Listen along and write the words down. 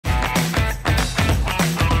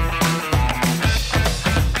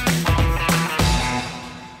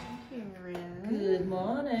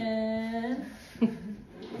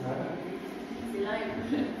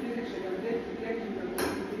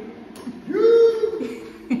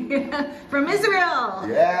From Israel.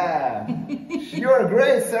 Yeah. You're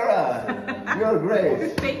great, Sarah. You're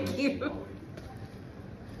great. Thank you.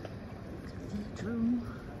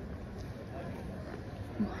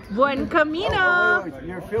 Buen Camino. Oh, wait.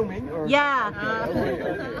 You're filming? Or? Yeah.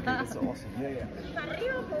 Okay, that's awesome. Yeah.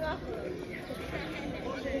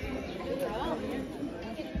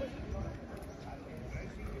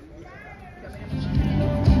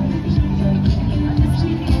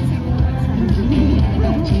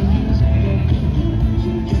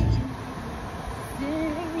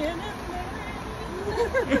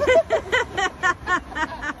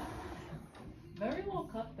 Very well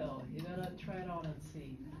cut though. You gotta try it on and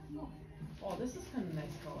see. Oh, this is kind of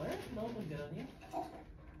nice color. That'll look good on you.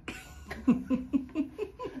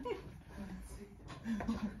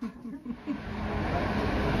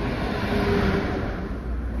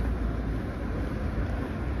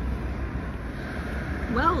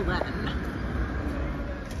 Well then.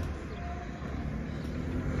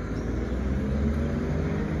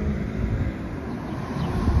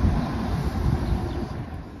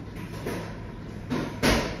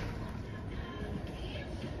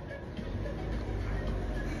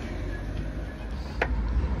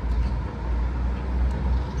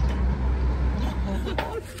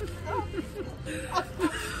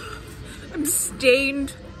 I'm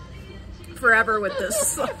stained forever with this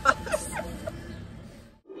sauce.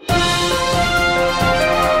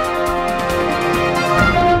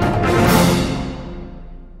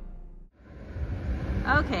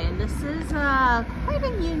 Okay, this is quite a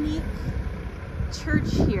unique church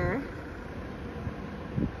here.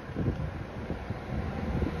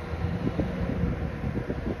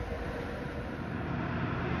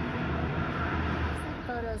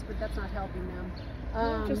 Photos, but that's not helping them.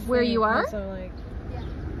 Where you are? Yeah.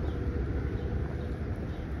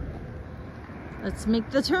 Let's make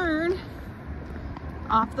the turn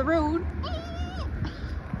off the road.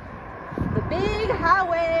 The big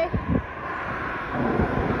highway.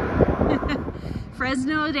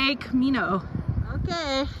 Fresno de Camino.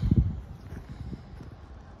 Okay.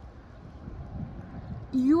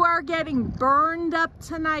 You are getting burned up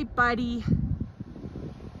tonight, buddy.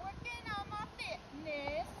 Working on my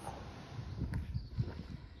fitness.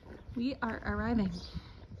 We are arriving.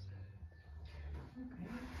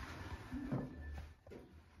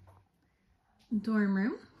 Dorm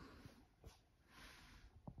room.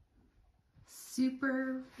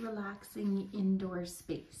 Super relaxing indoor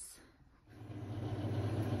space.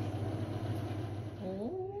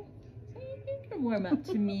 Oh, so you can warm up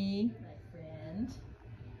to me, my friend.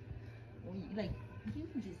 Oh,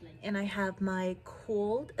 And I have my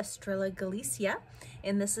cold Estrella Galicia,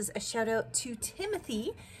 and this is a shout out to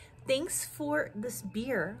Timothy. Thanks for this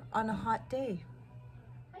beer on a hot day.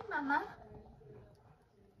 Hi, Mama.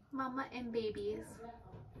 Mama and babies.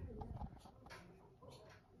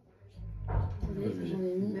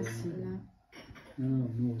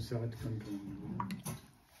 Non, nous on s'arrête quand on...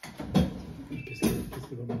 Qu'est-ce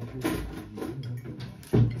que va manger?